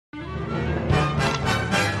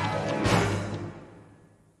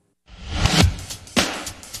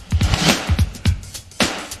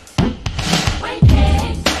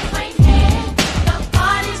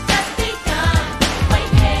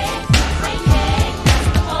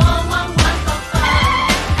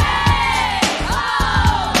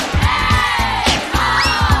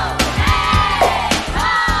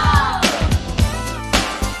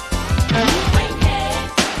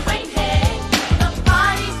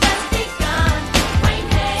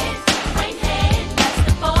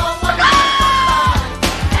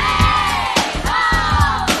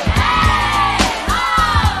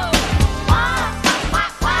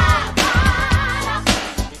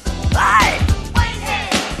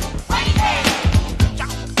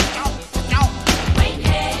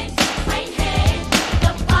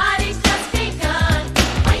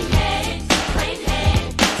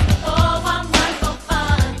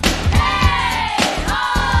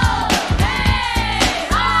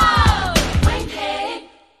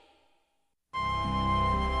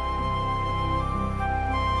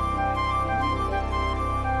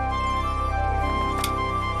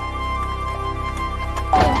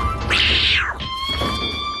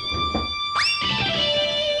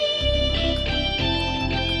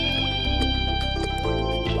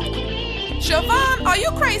Are you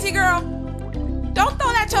crazy, girl? Don't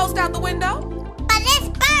throw that toast out the window. But it's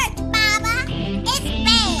burnt, Mama. It's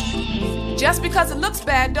bad. Just because it looks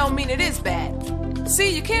bad don't mean it is bad.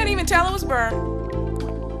 See, you can't even tell it was burned.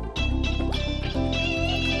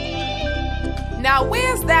 Now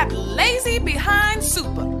where's that lazy behind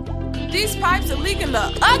super? These pipes are leaking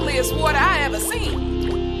the ugliest water I ever seen.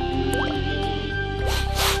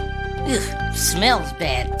 Ugh, smells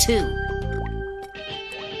bad too.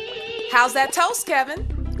 How's that toast, Kevin?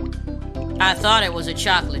 I thought it was a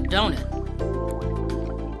chocolate donut.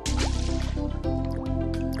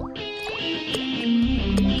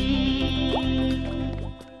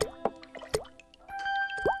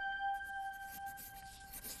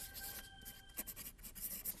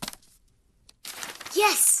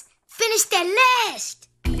 Yes! Finish that last!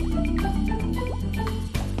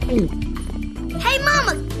 Hey,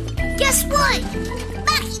 Mama! Guess what?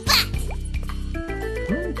 Bucky Buck!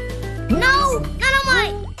 No! Not on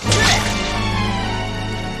mine!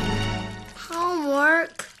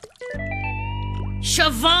 Homework.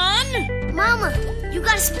 Siobhan? Mama, you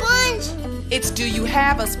got a sponge? It's do you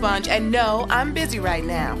have a sponge? And no, I'm busy right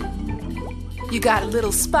now. You got a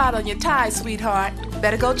little spot on your tie, sweetheart.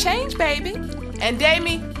 Better go change, baby. And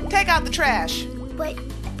Damie, take out the trash. But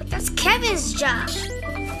that's Kevin's job.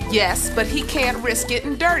 Yes, but he can't risk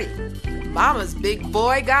getting dirty. Mama's big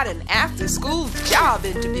boy got an after-school job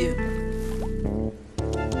interview.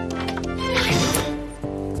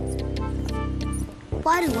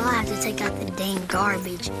 Why do I have to take out the dang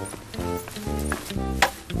garbage?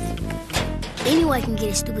 Anyway, I can get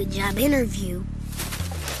a stupid job interview.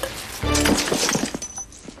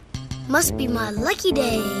 Must be my lucky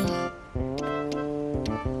day.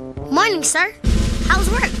 Morning, sir. How's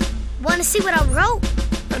work? Want to see what I wrote?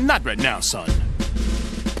 Not right now, son.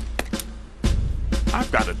 I've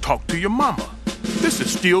got to talk to your mama. This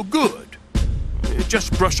is still good.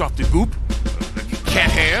 Just brush off the goop. Cat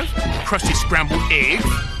hairs, crusty scrambled eggs.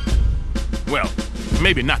 Well,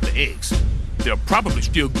 maybe not the eggs. They're probably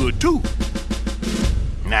still good, too.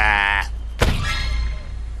 Nah.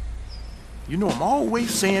 You know, I'm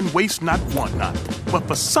always saying waste not, want not. But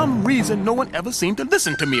for some reason, no one ever seemed to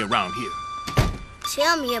listen to me around here.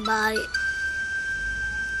 Tell me about it.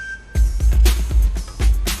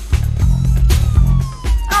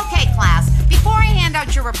 Okay, class. Before I hand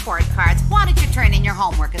out your report cards, why don't you turn in your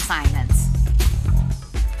homework assignments?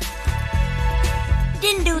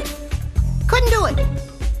 Didn't do it. Couldn't do it.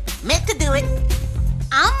 Meant to do it.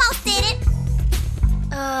 Almost did it.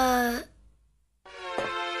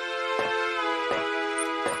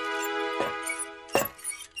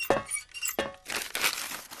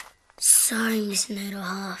 Sorry, Miss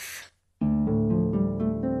Noodlehoff.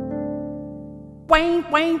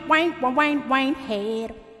 Waynehead.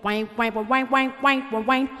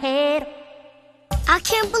 Waynehead. I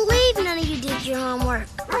can't believe none of you did your homework.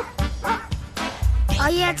 All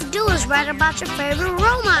you have to do is write about your favorite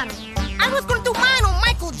role model. I was gonna do mine on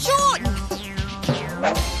Michael Jordan.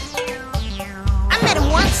 I met him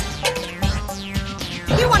once.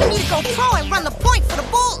 He wanted me to go pro and run the point for the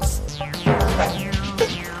Bulls.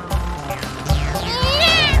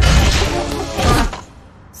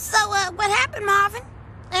 So, what happened, Marvin?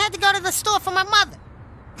 I had to go to the store for my mother.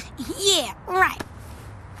 Yeah, right.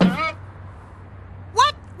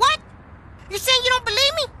 What? You saying you don't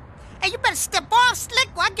believe me? Hey, you better step off, Slick,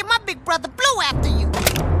 or I'll get my big brother Blue after you.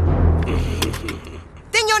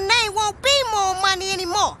 Then your name won't be More Money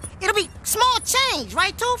anymore. It'll be Small Change,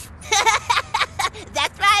 right, Tooth?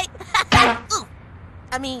 That's right. Ooh.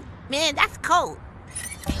 I mean, man, that's cold.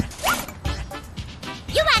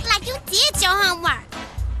 You act like you did your homework.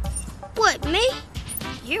 What, me?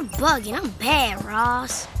 You're bugging. I'm bad,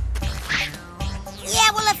 Ross.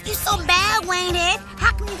 Yeah, well, if you're so bad, Waynehead,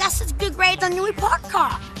 how come you got such good grades on your report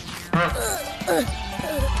card?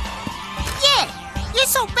 Yeah, you're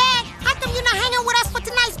so bad, how come you're not hanging with us for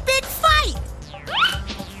tonight's big fight?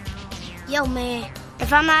 Yo, man,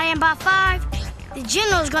 if I'm not in by 5, the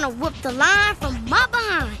general's gonna whoop the line from my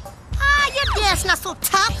behind. Your dad's not so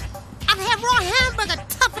tough. I've had raw hamburger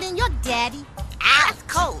tougher than your daddy. That's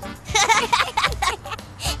cold.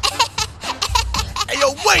 Hey,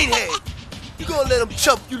 yo, Waynehead! You gonna let him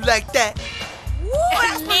chump you like that? Woo,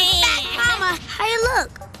 that's back, Mama. Hey,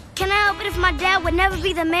 look. Can I help it if my dad would never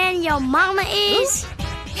be the man your mama is?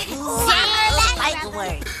 Like a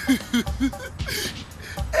word.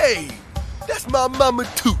 Hey, that's my mama,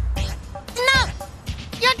 too. No,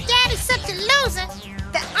 your daddy's such a loser.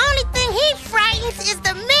 The only thing he frightens is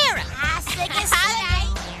the mirror.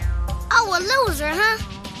 Oh, a loser, huh?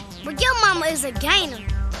 Well, your mama is a gainer.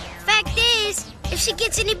 Fact is, if she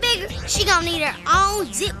gets any bigger, she gonna need her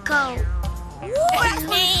own zip code.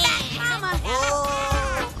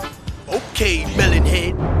 Okay,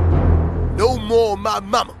 Melonhead. No more my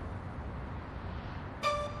mama.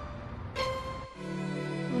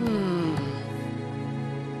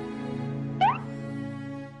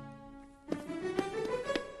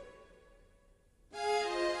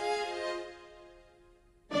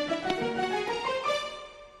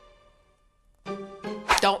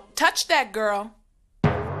 Don't touch that girl.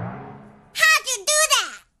 How'd you do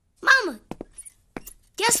that? Mama,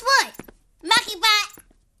 guess what? Monkey butt.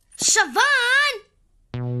 Siobhan!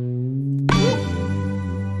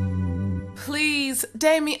 Please,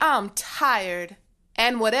 Damie, I'm tired.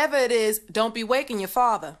 And whatever it is, don't be waking your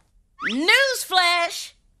father.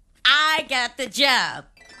 Newsflash! I got the job.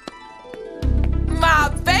 My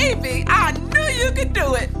baby, I knew you could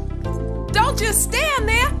do it. Don't just stand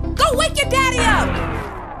there. Go wake your daddy up.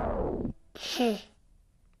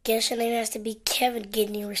 Guess your name has to be Kevin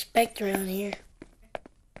getting any respect around here.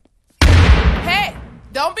 Hey,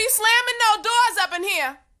 don't be slamming no doors up in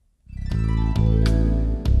here.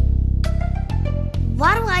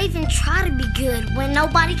 Why do I even try to be good when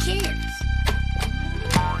nobody cares?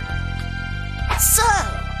 So,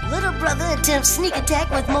 little brother attempts sneak attack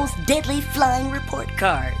with most deadly flying report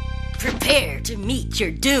card. Prepare to meet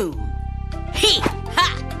your doom. Hee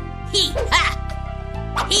ha! Hee ha!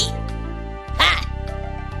 Hee ha!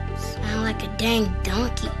 Sound like a dang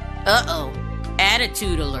donkey. Uh-oh.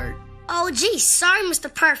 Attitude alert. Oh, gee, sorry,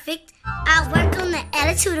 Mr. Perfect. I'll work on the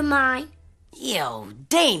attitude of mine. Yo,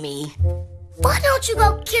 Damie. Why don't you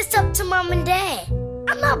go kiss up to Mom and Dad?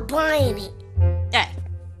 I'm not buying it. Hey,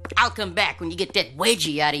 I'll come back when you get that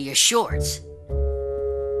wedgie out of your shorts.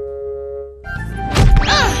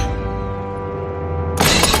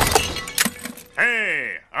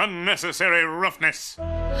 Hey, unnecessary roughness.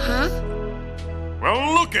 Huh?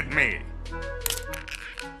 Well, look at me.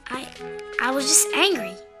 I was just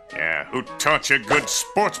angry. Yeah, who taught you good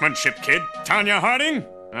sportsmanship, kid? Tanya Harding?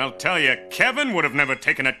 I'll tell you, Kevin would have never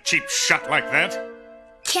taken a cheap shot like that.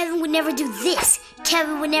 Kevin would never do this.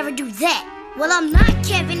 Kevin would never do that. Well, I'm not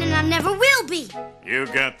Kevin, and I never will be. You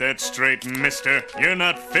got that straight, mister. You're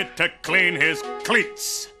not fit to clean his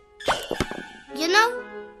cleats. You know,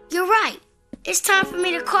 you're right. It's time for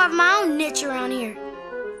me to carve my own niche around here.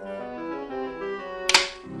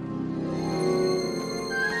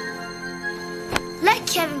 Let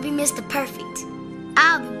Kevin be Mr. Perfect.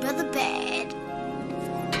 I'll be Brother Bad.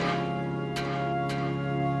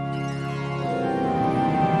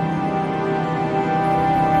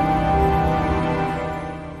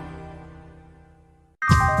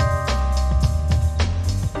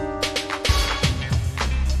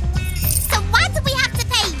 So why do we have to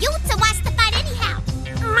pay you to watch the fight anyhow?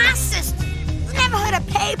 My sister. Never heard of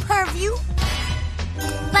pay-per-view?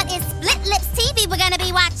 But it's Split Lips TV we're gonna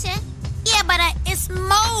be watching. Yeah, but it's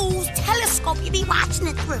Moe's telescope you be watching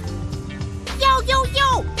it through. Yo,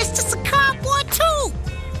 it's just a cardboard tube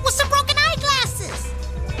with some broken eyeglasses.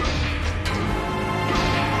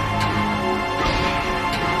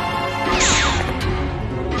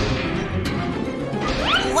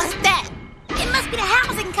 What's that? It must be the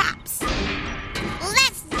housing cops.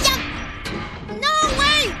 Let's jump. No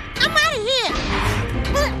way! I'm out of here.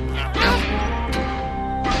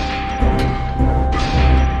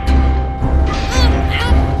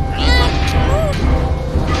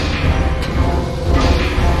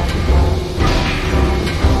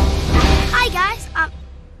 Hi, guys.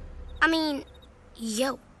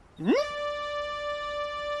 Yo. Man,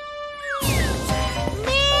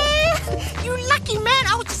 you lucky man.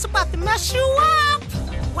 I was just about to mess you up.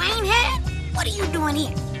 Waynehead, what are you doing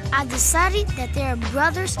here? I decided that there are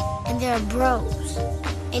brothers and there are bros.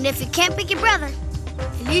 And if you can't pick your brother,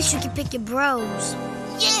 at least you can pick your bros.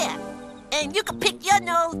 Yeah, and you can pick your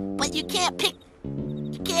nose, but you can't pick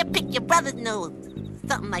your brother's nose.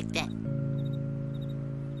 Something like that.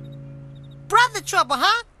 Brother trouble,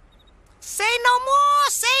 huh? Say no more,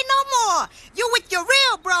 say no more. You with your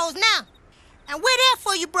real bros now. And we're there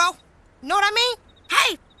for you, bro. Know what I mean?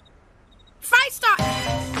 Hey, fight start.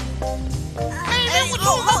 Hey, man, what you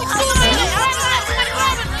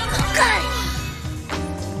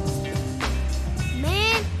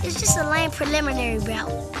Man, it's just a lame preliminary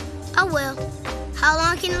bout. Oh well, how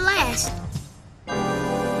long can it last?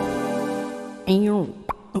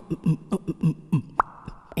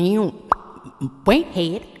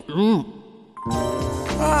 Waynehead.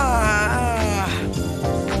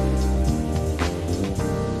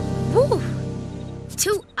 Woo!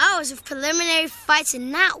 2 hours of preliminary fights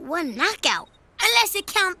and not one knockout. Unless you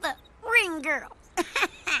count the ring girl.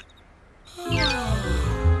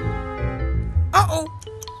 Uh-oh.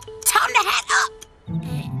 Time to hat up.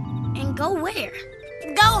 And Go where?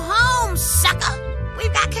 Go home, sucker.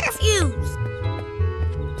 We've got curfews.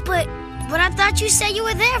 But I thought you said you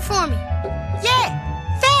were there for me. Yeah,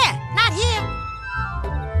 there, not here.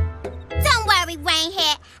 Don't worry,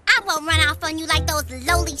 Waynehead. I won't run off on you like those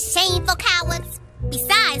lowly, shameful cowards.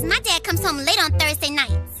 Besides, my dad comes home late on Thursday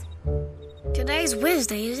nights. Today's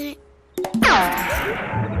Wednesday, isn't it?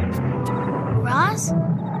 Roz?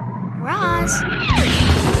 Roz?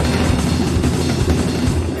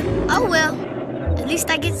 Oh well, at least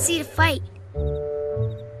I get to see the fight.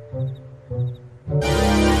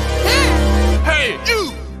 Hey,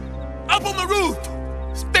 you! Up on the roof!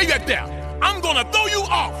 Stay right there! I'm gonna throw you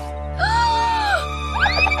off!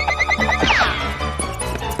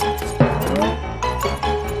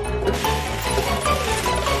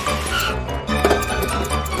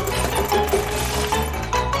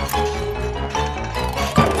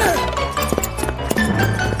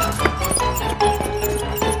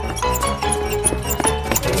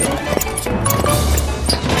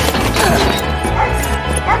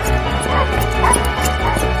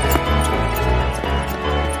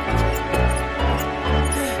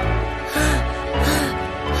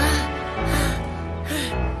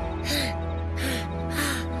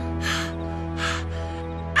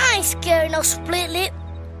 I ain't scared of no split lip.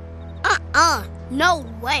 No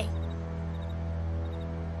way.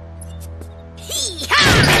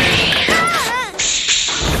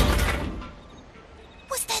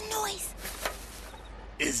 What's that noise?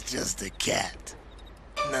 It's just a cat.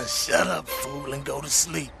 Now shut up, fool, and go to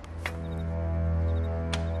sleep.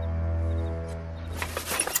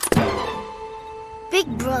 Big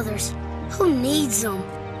brothers, who needs them?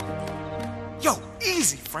 Yo,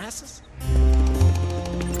 easy, Francis.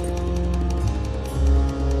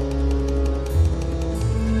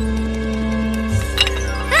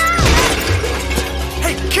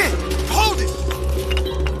 Hey, kid, hold it!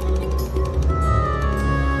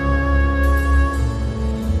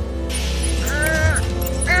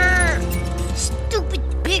 Stupid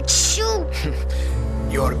big shoe.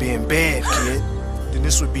 You ought to be in bed, kid. Then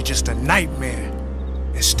this would be just a nightmare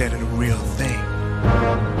instead of the real thing.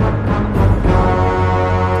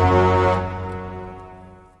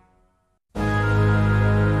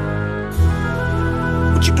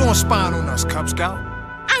 What you doing spying on us, Cub Scout?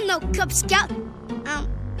 I'm no Cub Scout.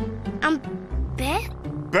 I'm bad?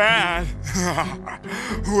 Bad?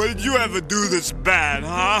 What did you ever do that's bad,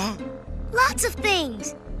 huh? Lots of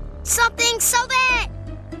things. Some things so bad,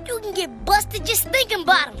 you can get busted just thinking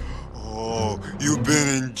about them. Oh, you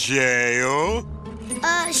been in jail?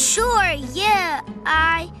 Sure, yeah.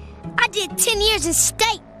 I did 10 years in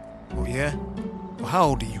state. Oh, yeah? Well, how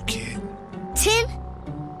old are you, kid? 10?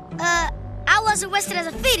 I was arrested as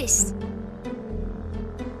a fetus.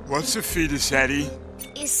 What's a fetus, Eddie?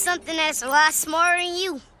 It's something that's a lot smarter than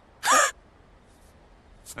you.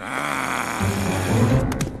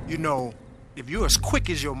 You know, if you're as quick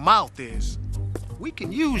as your mouth is, we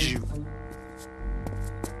can use you.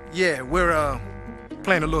 Yeah, we're,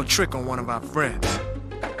 playing a little trick on one of our friends.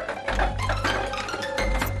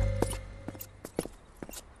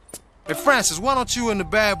 Hey, Francis, why don't you and the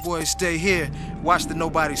bad boys stay here, watch that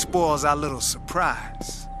nobody spoils our little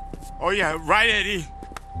surprise? Oh, yeah, right, Eddie.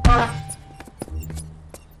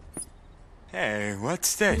 Hey,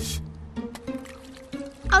 what's this?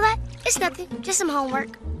 All that? It's nothing. Just some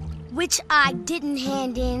homework. Which I didn't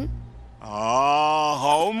hand in. Oh,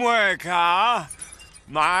 homework, huh?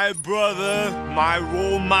 My brother, my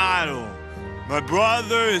role model. My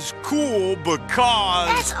brother is cool because...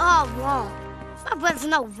 That's all wrong. My brother's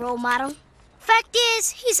no role model. Fact is,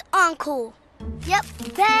 he's uncool. Yep,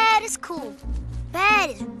 bad is cool. Bad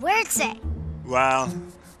is where it's at. Well,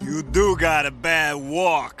 you do got a bad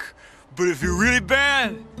walk. But if you're really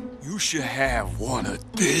bad, you should have one of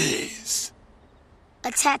these.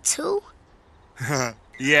 A tattoo?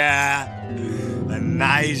 Yeah, a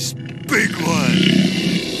nice big one.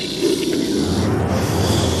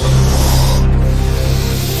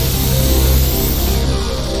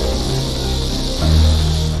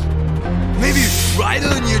 Maybe right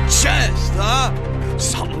on your chest, huh?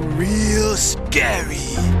 Something real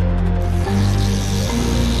scary.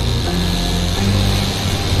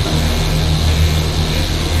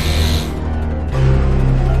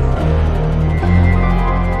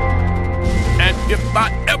 And if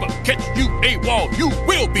I ever catch you AWOL, you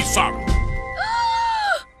will be sorry.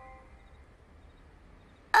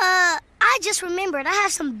 I just remembered I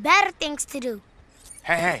have some better things to do.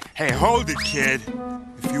 Hey, hold it, kid.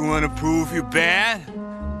 If you want to prove you're bad,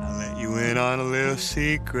 I'll let you in on a little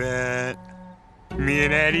secret. Me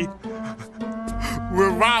and Eddie,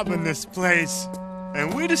 we're robbing this place,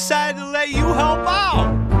 and we decided to let you help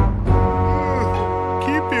out.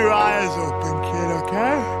 your eyes open, kid,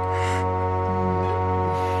 okay?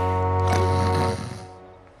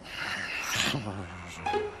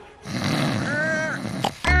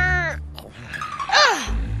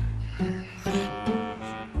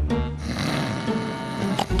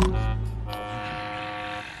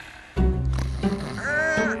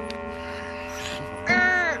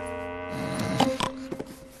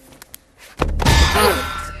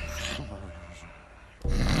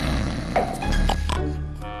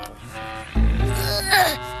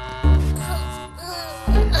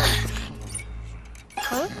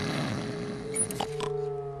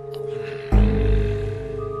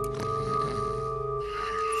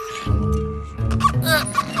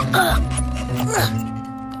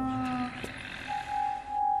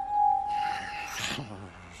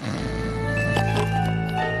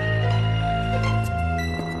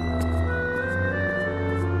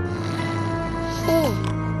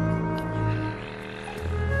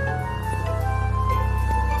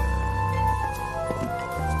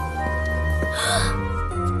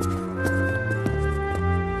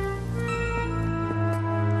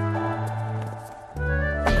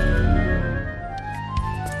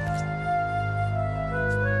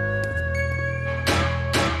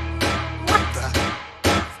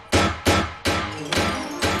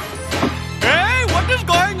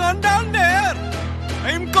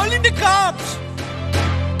 calling the cops!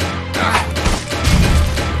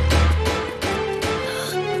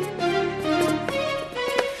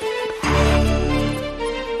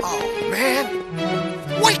 Oh,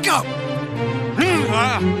 man. Wake up!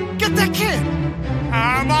 Get that kid!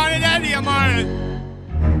 I'm on it, Eddie, I'm on it.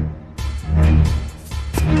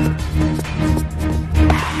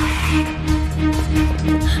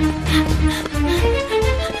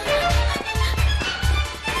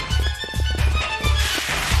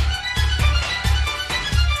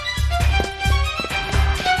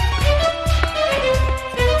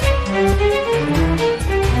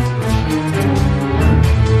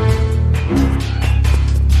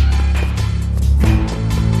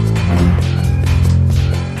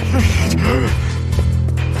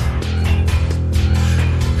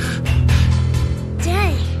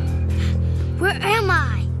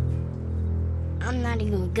 I'm not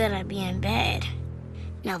even good at being bad.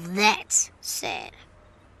 Now that's sad.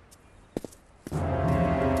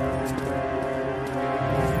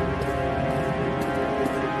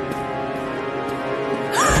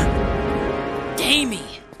 Damie!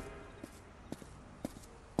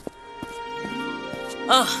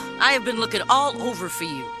 Oh, I have been looking all over for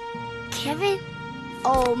you. Kevin?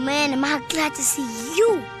 Oh man, am I glad to see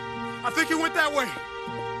you. I think he went that way.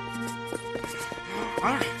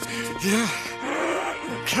 Yeah.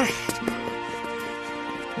 Okay.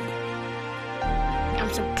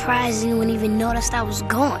 I'm surprised you wouldn't even notice I was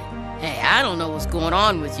gone. Hey, I don't know what's going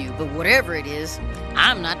on with you, but whatever it is,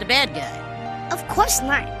 I'm not the bad guy. Of course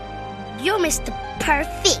not. You're Mr.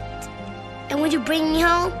 Perfect. And when you bring me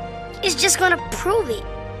home, it's just gonna prove it.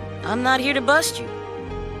 I'm not here to bust you.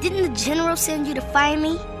 Didn't the general send you to find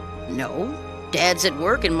me? No. Dad's at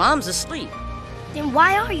work and Mom's asleep. Then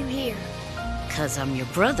why are you here? 'Cause I'm your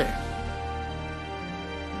brother.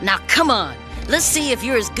 Now, come on. Let's see if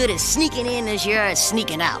you're as good at sneaking in as you are at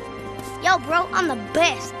sneaking out. Yo, bro, I'm the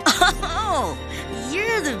best. Oh,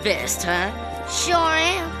 you're the best, huh? Sure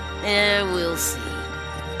am. Yeah, we'll see.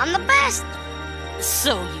 I'm the best.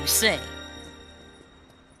 So you say.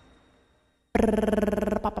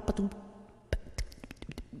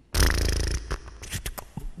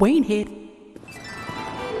 Waynehead.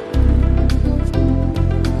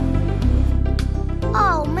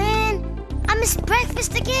 Oh, man. I missed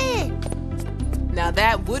breakfast again. Now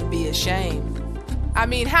that would be a shame. I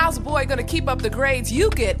mean, how's a boy gonna keep up the grades you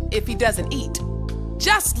get if he doesn't eat?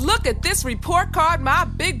 Just look at this report card my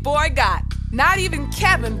big boy got. Not even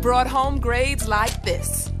Kevin brought home grades like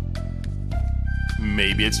this.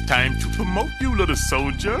 Maybe it's time to promote you, little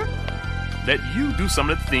soldier. Let you do some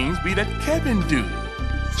of the things we let Kevin do.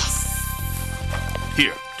 Yes!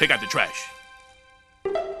 Here, take out the trash.